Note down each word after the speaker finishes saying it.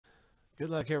Good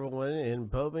luck, everyone. In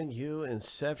Bowman,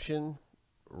 Inception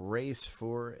race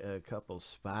for a couple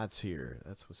spots here.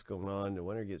 That's what's going on. The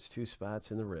winner gets 2 spots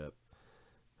in the rip.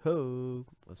 Ho!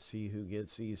 Let's see who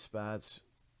gets these spots.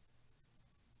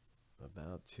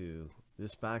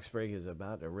 This box break is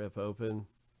about to rip open.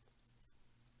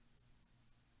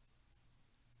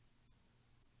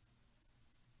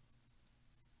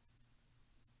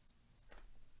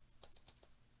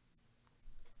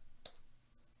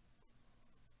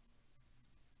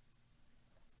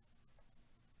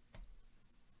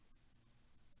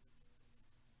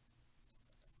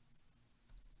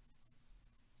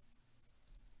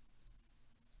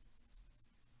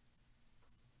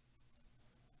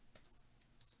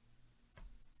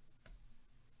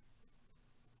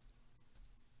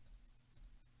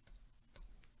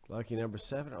 Lucky number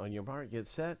 7. On your mark, get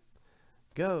set,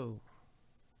 go.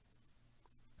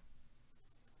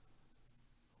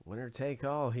 Winner take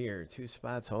all here. 2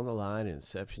 spots on the line.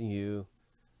 Inception U.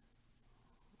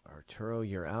 Arturo,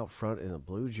 you're out front in a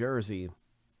blue jersey.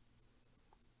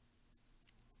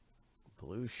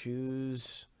 Blue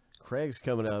shoes. Craig's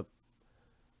coming up.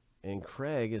 And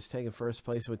Craig is taking first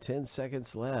place with 10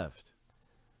 seconds left.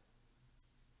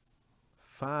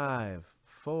 5,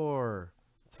 4,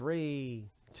 3,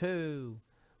 2,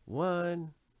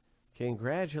 1.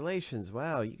 Congratulations.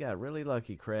 Wow, you got really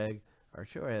lucky, Craig.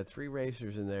 Arturo had 3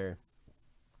 racers in there.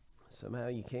 Somehow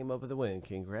you came up with a win.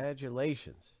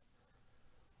 Congratulations.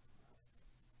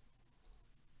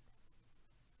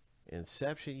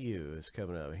 Inception U is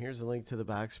coming up. Here's a link to the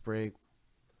box break.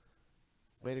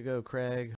 Way to go, Craig.